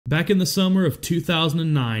Back in the summer of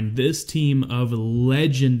 2009, this team of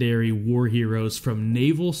legendary war heroes from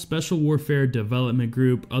Naval Special Warfare Development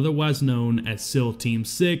Group, otherwise known as SEAL Team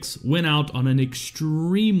 6, went out on an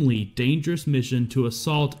extremely dangerous mission to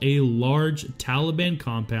assault a large Taliban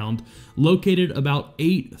compound located about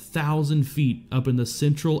 8,000 feet up in the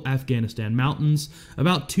central Afghanistan mountains,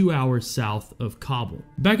 about 2 hours south of Kabul.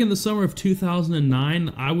 Back in the summer of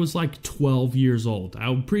 2009, I was like 12 years old.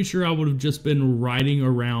 I'm pretty sure I would have just been riding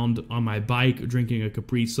around on my bike drinking a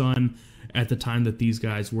Capri Sun at the time that these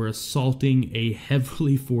guys were assaulting a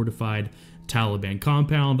heavily fortified Taliban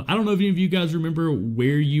compound. I don't know if any of you guys remember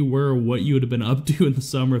where you were or what you would have been up to in the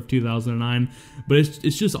summer of 2009, but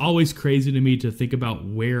it's just always crazy to me to think about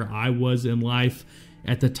where I was in life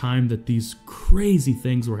at the time that these crazy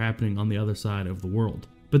things were happening on the other side of the world.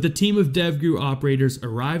 But the team of devgru operators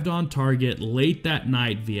arrived on target late that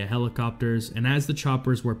night via helicopters, and as the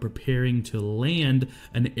choppers were preparing to land,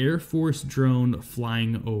 an Air Force drone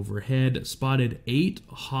flying overhead spotted 8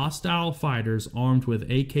 hostile fighters armed with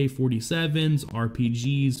AK-47s,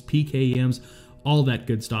 RPGs, PKMs, all that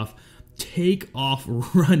good stuff, take off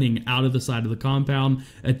running out of the side of the compound,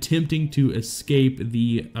 attempting to escape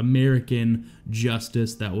the American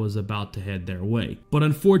justice that was about to head their way. But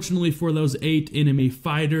unfortunately for those 8 enemy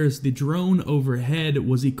fighters, the drone overhead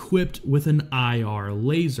was equipped with an IR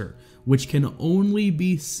laser, which can only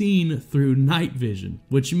be seen through night vision,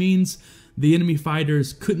 which means the enemy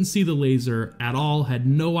fighters couldn't see the laser at all, had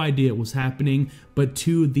no idea it was happening, but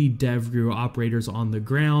to the devgru operators on the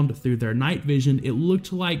ground, through their night vision, it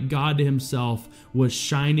looked like God himself was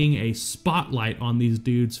shining a spotlight on these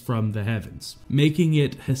dudes from the heavens, making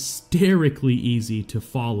it hysterically easy to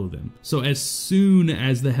follow them. So as soon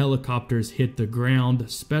as the helicopters hit the ground,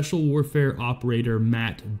 Special Warfare Operator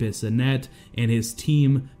Matt Bissonette and his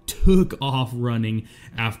team took off running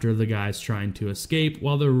after the guys trying to escape,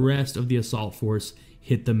 while the rest of the assault force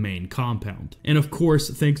hit the main compound. And of course,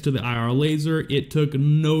 thanks to the IR laser, it took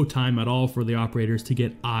no time at all for the operators to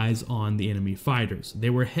get eyes on the enemy fighters. They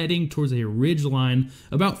were heading towards a ridge line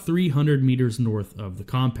about 300 meters north of the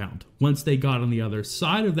compound. Once they got on the other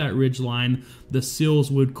side of that ridge line, the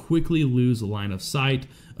SEALs would quickly lose line of sight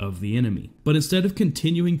of the enemy. But instead of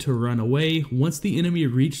continuing to run away, once the enemy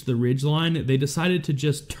reached the ridgeline, they decided to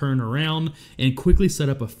just turn around and quickly set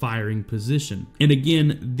up a firing position. And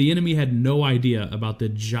again, the enemy had no idea about the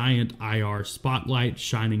giant IR spotlight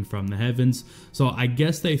shining from the heavens, so I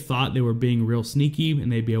guess they thought they were being real sneaky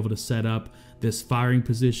and they'd be able to set up this firing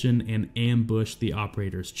position and ambush the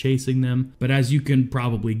operators chasing them. But as you can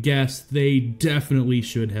probably guess, they definitely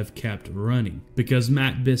should have kept running, because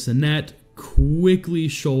Matt Bissonette quickly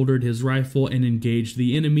shouldered his rifle and engaged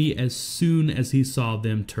the enemy as soon as he saw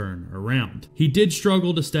them turn around. He did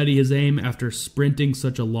struggle to steady his aim after sprinting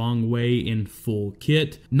such a long way in full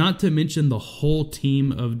kit, not to mention the whole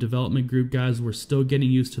team of development group guys were still getting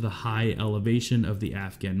used to the high elevation of the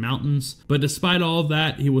Afghan mountains. But despite all of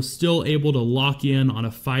that, he was still able to lock in on a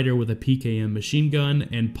fighter with a PKM machine gun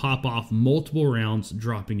and pop off multiple rounds,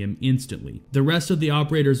 dropping him instantly. The rest of the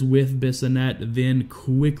operators with Bissonette then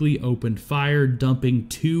quickly opened fire, dumping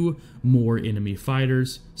 2 more enemy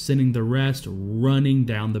fighters, sending the rest running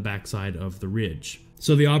down the backside of the ridge.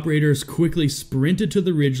 So the operators quickly sprinted to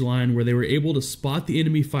the ridgeline, where they were able to spot the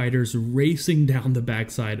enemy fighters racing down the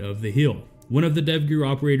backside of the hill. One of the devgru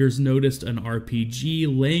operators noticed an RPG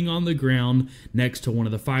laying on the ground next to one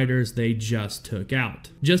of the fighters they just took out.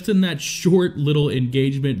 Just in that short little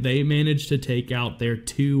engagement, they managed to take out their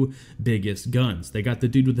 2 biggest guns. They got the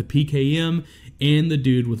dude with the PKM and the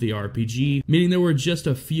dude with the RPG, meaning there were just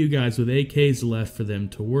a few guys with AKs left for them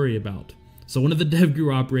to worry about. So one of the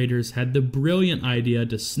devgru operators had the brilliant idea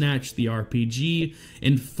to snatch the RPG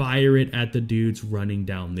and fire it at the dudes running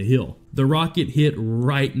down the hill. The rocket hit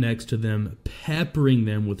right next to them, peppering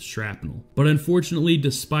them with shrapnel. But unfortunately,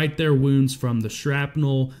 despite their wounds from the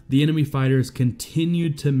shrapnel, the enemy fighters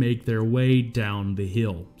continued to make their way down the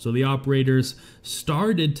hill. So the operators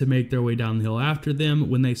started to make their way down the hill after them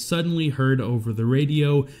when they suddenly heard over the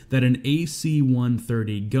radio that an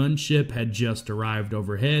AC-130 gunship had just arrived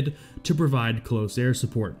overhead to provide close air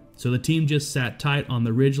support. So the team just sat tight on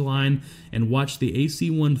the ridgeline and watched the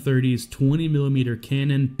AC-130's 20mm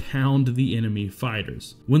cannon pound the enemy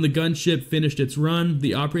fighters. When the gunship finished its run,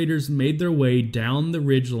 the operators made their way down the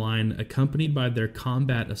ridgeline, accompanied by their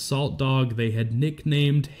combat assault dog they had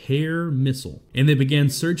nicknamed Hair Missile, and they began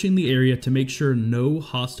searching the area to make sure no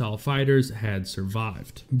hostile fighters had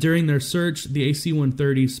survived. During their search, the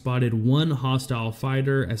AC-130 spotted 1 hostile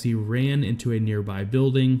fighter as he ran into a nearby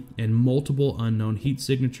building, and multiple unknown heat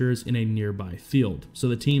signatures prisoners in a nearby field. So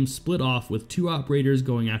the team split off with 2 operators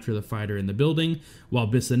going after the fighter in the building, while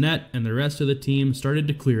Bissonnette and the rest of the team started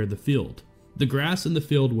to clear the field. The grass in the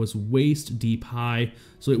field was waist deep high,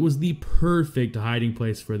 so it was the perfect hiding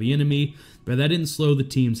place for the enemy, but that didn't slow the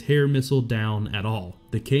team's hair missile down at all.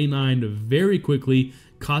 The K9 very quickly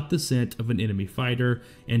caught the scent of an enemy fighter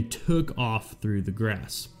and took off through the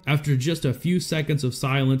grass. After just a few seconds of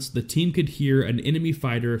silence, the team could hear an enemy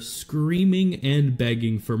fighter screaming and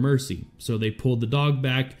begging for mercy, so they pulled the dog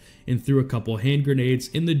back and threw a couple hand grenades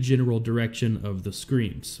in the general direction of the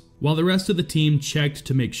screams. While the rest of the team checked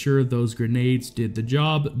to make sure those grenades did the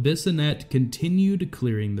job, Bissonnette continued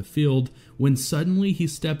clearing the field when suddenly he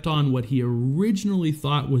stepped on what he originally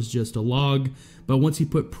thought was just a log, but once he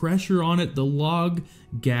put pressure on it, the log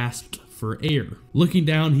gasped for air. Looking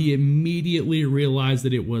down, he immediately realized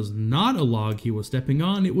that it was not a log he was stepping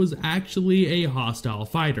on, it was actually a hostile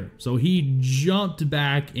fighter. So he jumped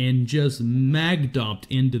back and just mag dumped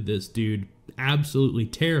into this dude, absolutely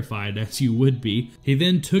terrified as you would be. He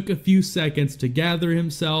then took a few seconds to gather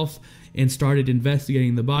himself and started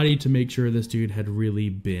investigating the body to make sure this dude had really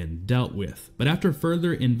been dealt with. But after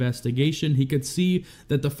further investigation, he could see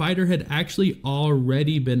that the fighter had actually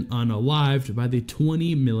already been unalived by the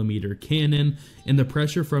 20mm cannon, and the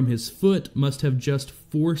pressure from his foot must have just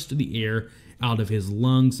forced the air out of his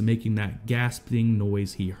lungs, making that gasping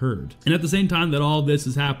noise he heard. And at the same time that all this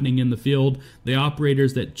is happening in the field, the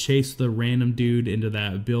operators that chased the random dude into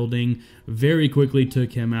that building very quickly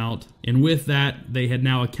took him out. And with that, they had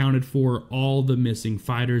now accounted for all the missing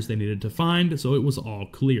fighters they needed to find, so it was all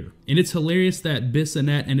clear. And it's hilarious that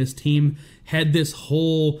Bissonnette and his team had this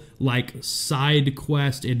whole side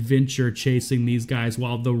quest adventure chasing these guys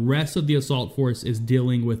while the rest of the assault force is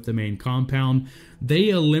dealing with the main compound. They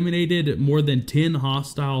eliminated more than 10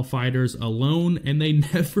 hostile fighters alone, and they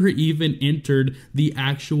never even entered the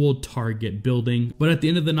actual target building. But at the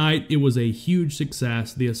end of the night, it was a huge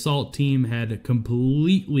success. The assault team had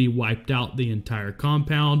completely wiped out the entire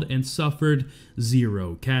compound and suffered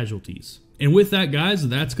 0 casualties. And with that, guys,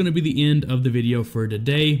 that's going to be the end of the video for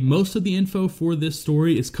today. Most of the info for this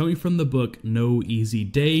story is coming from the book No Easy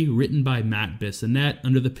Day, written by Matt Bissonnette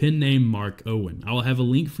under the pen name Mark Owen. I will have a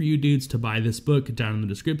link for you dudes to buy this book down in the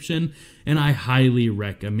description, and I highly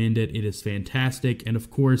recommend it. It is fantastic, and of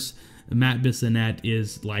course, Matt Bissonnette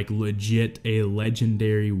is legit a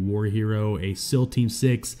legendary war hero, a SEAL Team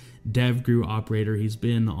 6 devgru operator. He's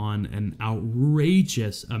been on an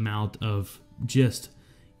outrageous amount of just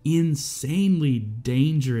insanely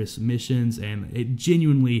dangerous missions, and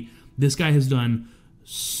this guy has done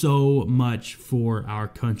so much for our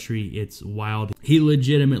country. It's wild. He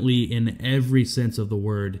legitimately, in every sense of the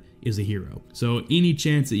word, is a hero. So any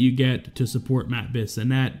chance that you get to support Matt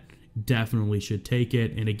Bissonnette, definitely should take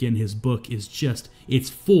it. And again, his book is it's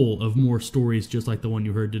full of more stories just like the one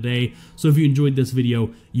you heard today. So if you enjoyed this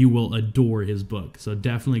video, you will adore his book. So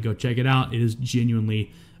definitely go check it out. It is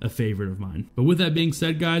genuinely a favorite of mine. But with that being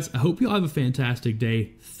said, guys, I hope you all have a fantastic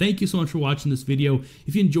day. Thank you so much for watching this video.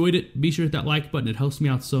 If you enjoyed it, be sure to hit that like button. It helps me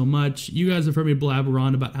out so much. You guys have heard me blabber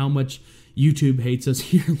on about how much YouTube hates us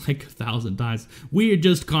here 1,000 times. We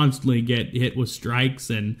just constantly get hit with strikes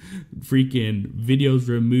and freaking videos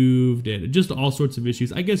removed and just all sorts of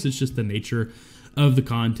issues. I guess it's just the nature of the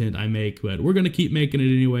content I make, but we're going to keep making it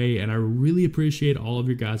anyway, and I really appreciate all of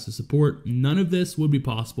your guys' support. None of this would be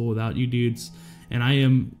possible without you dudes, and I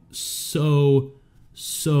am so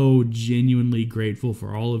genuinely grateful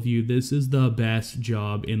for all of you. This is the best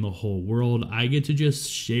job in the whole world. I get to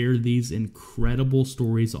just share these incredible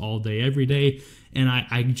stories all day, every day, and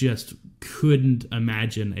I just couldn't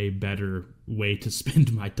imagine a better way to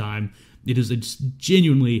spend my time. It is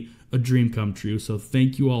genuinely a dream come true. So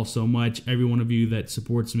thank you all so much. Every one of you that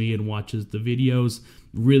supports me and watches the videos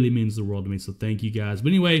really means the world to me. So thank you guys. But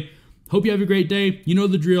anyway, hope you have a great day. You know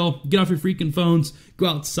the drill. Get off your freaking phones. Go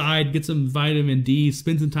outside. Get some vitamin D.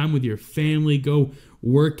 Spend some time with your family. Go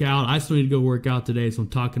work out. I still need to go work out today, so I'm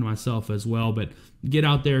talking to myself as well. But get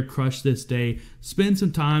out there. Crush this day. Spend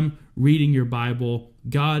some time reading your Bible.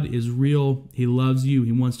 God is real. He loves you.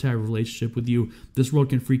 He wants to have a relationship with you. This world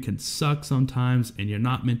can freaking suck sometimes, and you're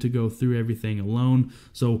not meant to go through everything alone.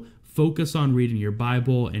 So focus on reading your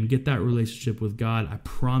Bible and get that relationship with God. I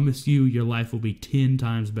promise you, your life will be 10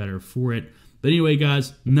 times better for it. But anyway,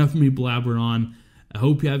 guys, enough of me blabbering on. I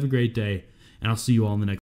hope you have a great day, and I'll see you all in the next